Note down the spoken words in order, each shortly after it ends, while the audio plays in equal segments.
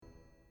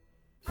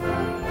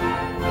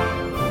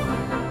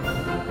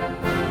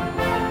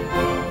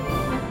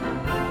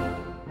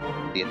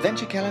The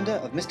Adventure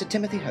Calendar of Mr.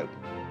 Timothy Hope.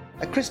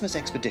 A Christmas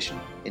Expedition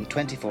in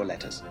 24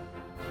 letters.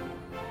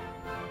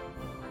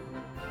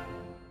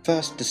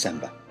 1st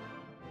December.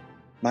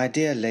 My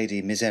dear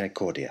Lady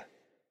Misericordia,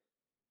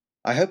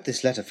 I hope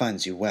this letter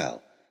finds you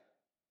well.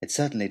 It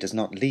certainly does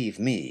not leave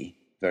me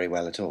very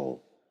well at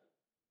all.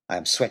 I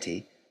am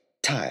sweaty,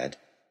 tired,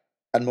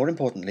 and more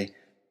importantly,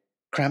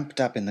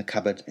 cramped up in the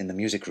cupboard in the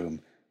music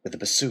room with the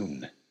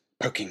bassoon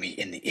poking me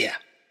in the ear.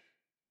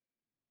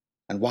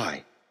 And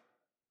why?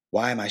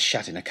 Why am I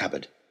shut in a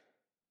cupboard?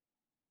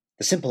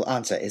 The simple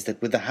answer is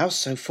that with the house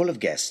so full of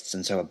guests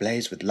and so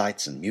ablaze with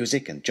lights and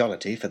music and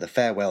jollity for the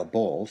farewell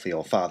ball for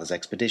your father's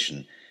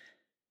expedition,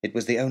 it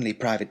was the only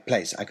private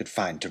place I could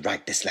find to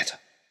write this letter.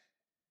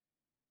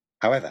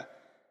 However,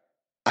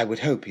 I would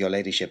hope, your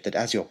ladyship, that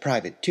as your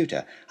private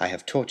tutor I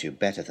have taught you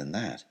better than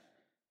that.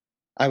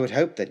 I would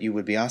hope that you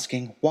would be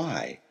asking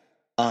why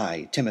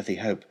I, Timothy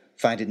Hope,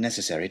 find it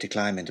necessary to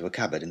climb into a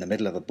cupboard in the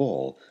middle of a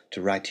ball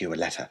to write you a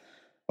letter,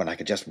 when I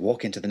could just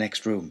walk into the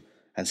next room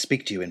and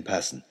speak to you in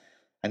person,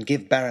 and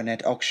give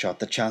Baronet Oxshott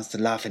the chance to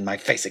laugh in my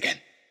face again.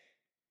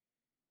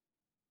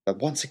 But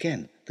once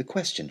again, the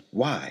question,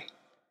 why?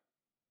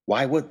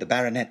 Why would the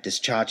Baronet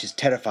discharge his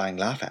terrifying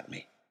laugh at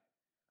me?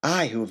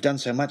 I who have done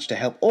so much to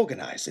help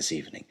organize this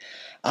evening.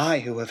 I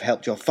who have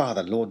helped your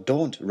father, Lord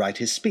Daunt, write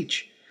his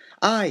speech.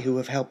 I who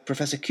have helped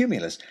Professor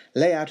Cumulus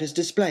lay out his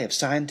display of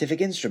scientific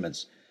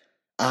instruments.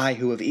 I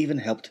who have even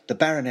helped the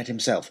Baronet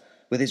himself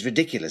with his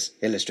ridiculous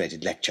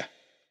illustrated lecture.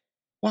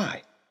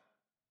 Why?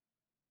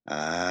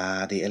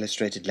 Ah, the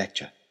illustrated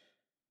lecture.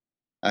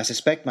 I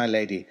suspect, my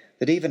lady,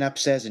 that even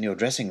upstairs in your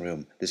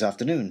dressing-room this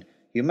afternoon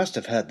you must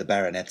have heard the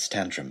Baronet's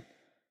tantrum.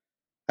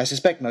 I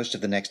suspect most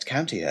of the next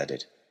county heard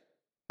it.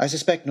 I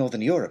suspect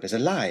Northern Europe is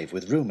alive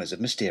with rumours of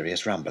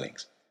mysterious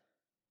rumblings.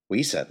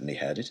 We certainly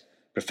heard it,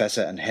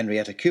 Professor and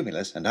Henrietta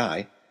Cumulus and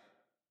I.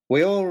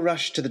 We all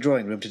rushed to the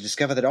drawing-room to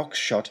discover that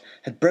Oxshott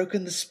had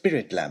broken the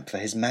spirit lamp for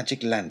his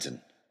magic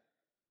lantern.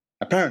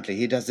 Apparently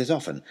he does this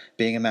often,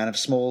 being a man of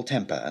small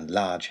temper and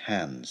large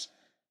hands.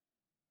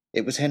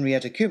 It was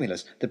Henrietta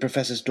Cumulus, the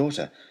professor's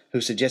daughter,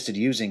 who suggested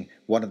using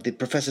one of the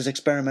professor's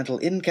experimental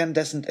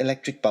incandescent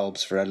electric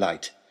bulbs for a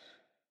light.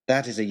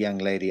 That is a young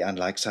lady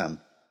unlike some,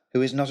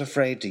 who is not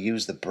afraid to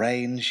use the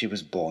brain she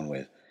was born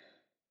with,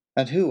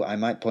 and who, I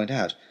might point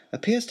out,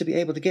 appears to be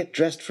able to get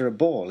dressed for a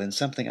ball in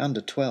something under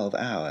 12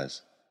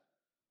 hours.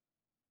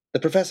 The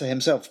professor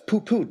himself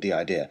pooh-poohed the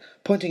idea,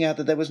 pointing out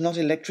that there was not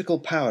electrical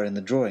power in the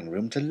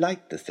drawing-room to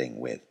light the thing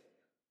with.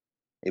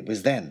 It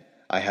was then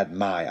I had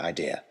my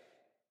idea.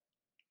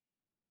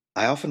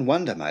 I often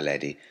wonder, my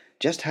lady,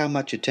 just how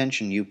much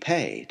attention you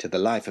pay to the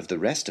life of the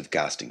rest of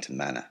Garstington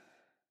Manor.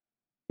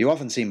 You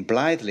often seem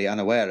blithely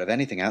unaware of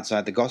anything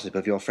outside the gossip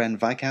of your friend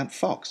Viscount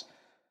Fox,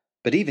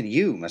 but even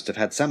you must have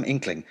had some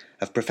inkling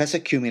of Professor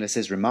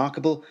Cumulus's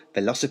remarkable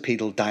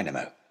velocipedal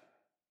dynamo.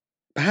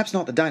 Perhaps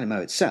not the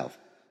dynamo itself,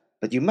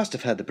 but you must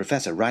have heard the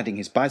professor riding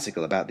his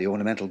bicycle about the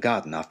ornamental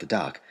garden after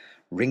dark,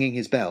 ringing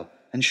his bell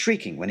and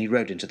shrieking when he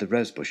rode into the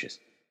rose bushes.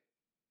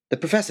 The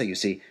professor, you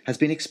see, has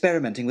been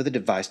experimenting with a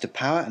device to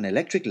power an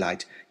electric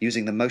light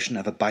using the motion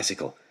of a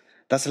bicycle,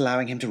 thus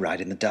allowing him to ride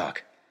in the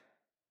dark.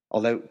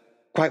 Although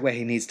quite where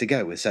he needs to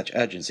go with such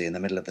urgency in the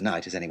middle of the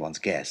night is anyone's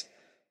guess.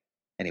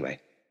 Anyway,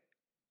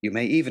 you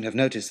may even have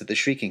noticed that the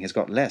shrieking has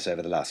got less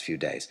over the last few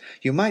days.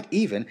 You might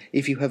even,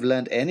 if you have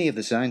learned any of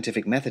the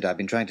scientific method I've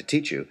been trying to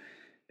teach you,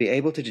 be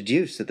able to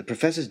deduce that the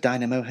professor's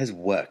dynamo has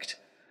worked,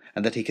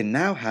 and that he can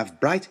now have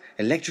bright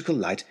electrical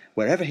light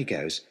wherever he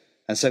goes,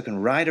 and so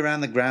can ride around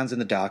the grounds in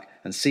the dark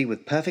and see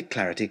with perfect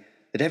clarity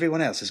that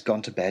everyone else has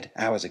gone to bed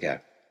hours ago.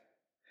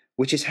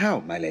 Which is how,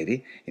 my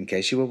lady, in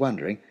case you were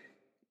wondering,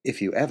 if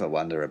you ever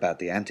wonder about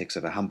the antics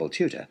of a humble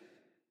tutor,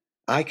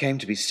 I came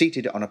to be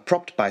seated on a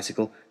propped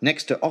bicycle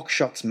next to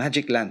Oxshott's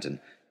magic lantern,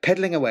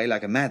 pedalling away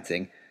like a mad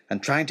thing,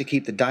 and trying to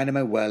keep the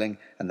dynamo whirling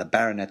and the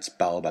baronet's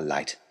bulb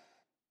alight.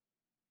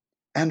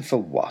 And for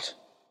what?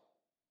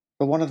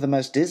 For one of the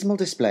most dismal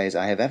displays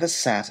I have ever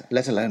sat,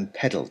 let alone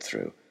pedalled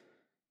through.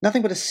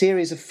 Nothing but a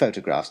series of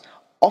photographs,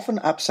 often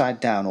upside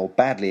down or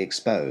badly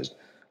exposed,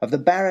 of the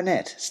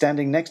baronet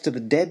standing next to the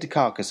dead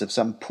carcass of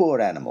some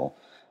poor animal,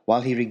 while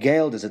he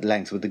regaled us at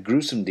length with the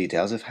gruesome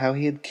details of how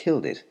he had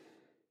killed it,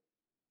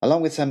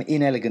 along with some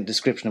inelegant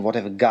description of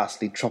whatever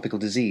ghastly tropical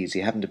disease he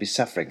happened to be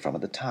suffering from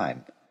at the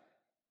time.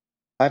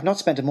 I have not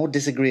spent a more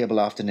disagreeable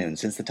afternoon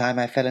since the time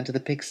I fell into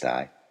the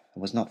pigsty,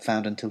 and was not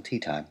found until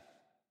tea-time.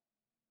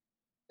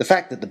 The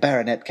fact that the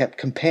baronet kept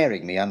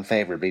comparing me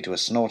unfavourably to a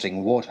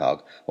snorting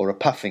warthog or a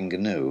puffing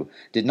gnu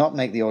did not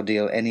make the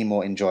ordeal any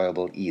more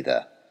enjoyable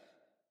either.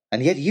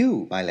 And yet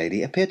you, my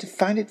lady, appeared to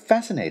find it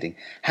fascinating,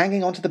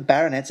 hanging on to the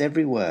baronet's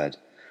every word.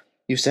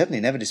 You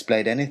certainly never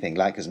displayed anything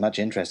like as much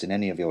interest in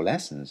any of your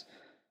lessons.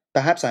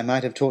 Perhaps I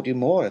might have taught you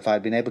more if I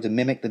had been able to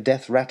mimic the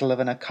death rattle of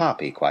an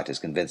okapi quite as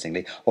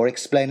convincingly, or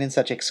explain in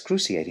such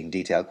excruciating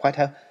detail quite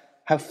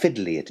how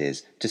fiddly it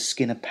is to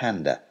skin a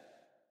panda.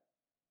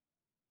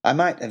 I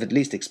might have at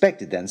least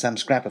expected then some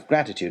scrap of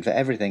gratitude for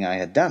everything I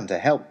had done to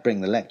help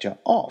bring the lecture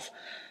off,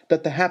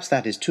 but perhaps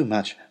that is too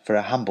much for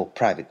a humble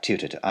private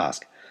tutor to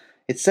ask.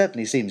 It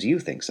certainly seems you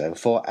think so,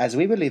 for as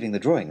we were leaving the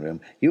drawing-room,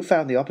 you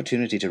found the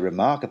opportunity to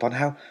remark upon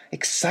how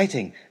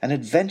exciting and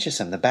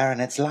adventuresome the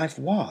baronet's life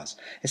was,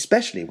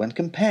 especially when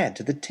compared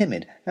to the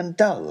timid and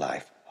dull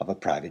life of a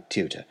private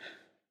tutor.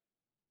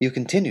 You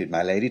continued,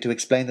 my lady, to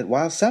explain that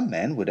while some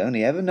men would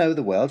only ever know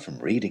the world from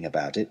reading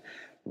about it,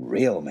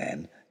 real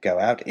men go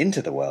out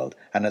into the world,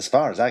 and as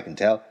far as I can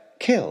tell,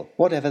 kill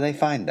whatever they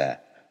find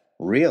there.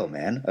 Real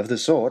men of the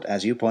sort,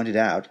 as you pointed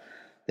out,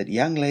 that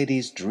young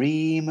ladies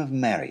dream of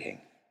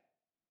marrying.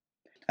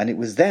 And it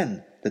was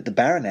then that the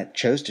baronet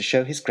chose to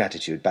show his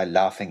gratitude by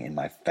laughing in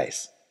my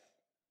face.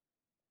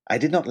 I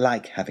did not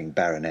like having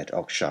Baronet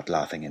Oxshott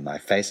laughing in my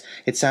face.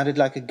 It sounded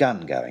like a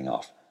gun going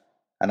off,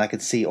 and I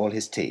could see all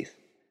his teeth.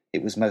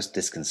 It was most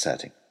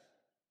disconcerting.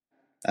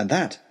 And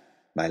that,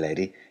 my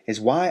lady,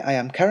 is why I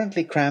am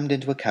currently crammed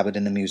into a cupboard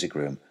in the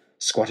music-room,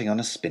 squatting on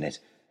a spinet,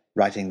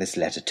 writing this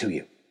letter to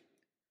you.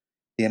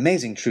 The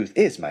amazing truth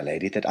is, my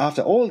lady, that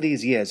after all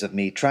these years of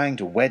me trying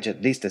to wedge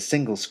at least a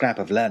single scrap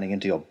of learning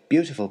into your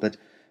beautiful but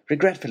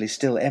regretfully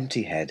still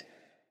empty head,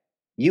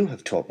 you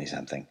have taught me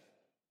something.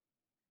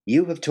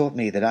 You have taught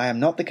me that I am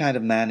not the kind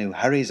of man who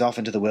hurries off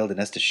into the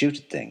wilderness to shoot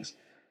at things.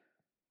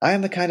 I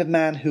am the kind of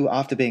man who,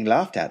 after being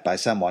laughed at by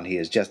someone he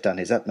has just done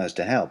his utmost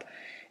to help,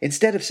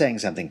 instead of saying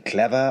something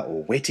clever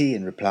or witty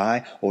in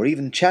reply, or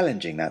even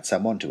challenging that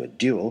someone to a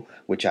duel,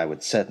 which I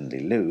would certainly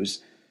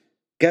lose,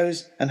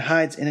 goes and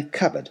hides in a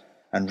cupboard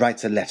and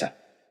writes a letter.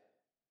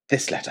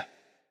 This letter.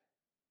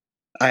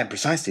 I am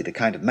precisely the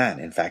kind of man,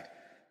 in fact,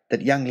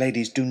 that young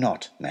ladies do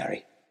not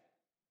marry.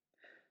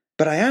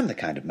 But I am the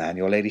kind of man,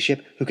 your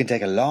ladyship, who can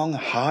take a long,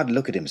 hard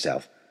look at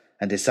himself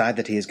and decide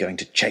that he is going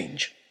to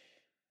change,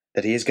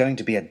 that he is going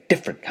to be a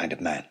different kind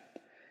of man,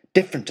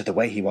 different to the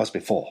way he was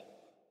before,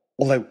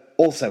 although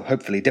also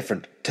hopefully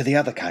different to the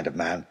other kind of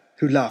man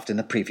who laughed in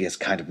the previous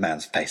kind of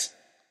man's face.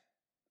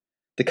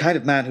 The kind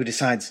of man who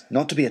decides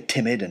not to be a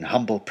timid and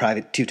humble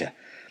private tutor,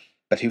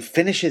 but who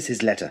finishes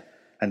his letter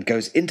and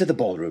goes into the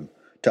ballroom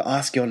to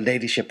ask your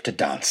ladyship to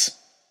dance.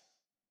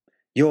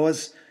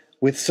 Yours,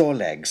 with sore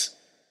legs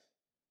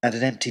and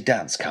an empty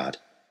dance card,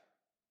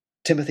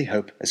 Timothy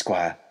Hope,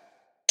 Esquire,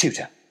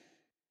 Tutor.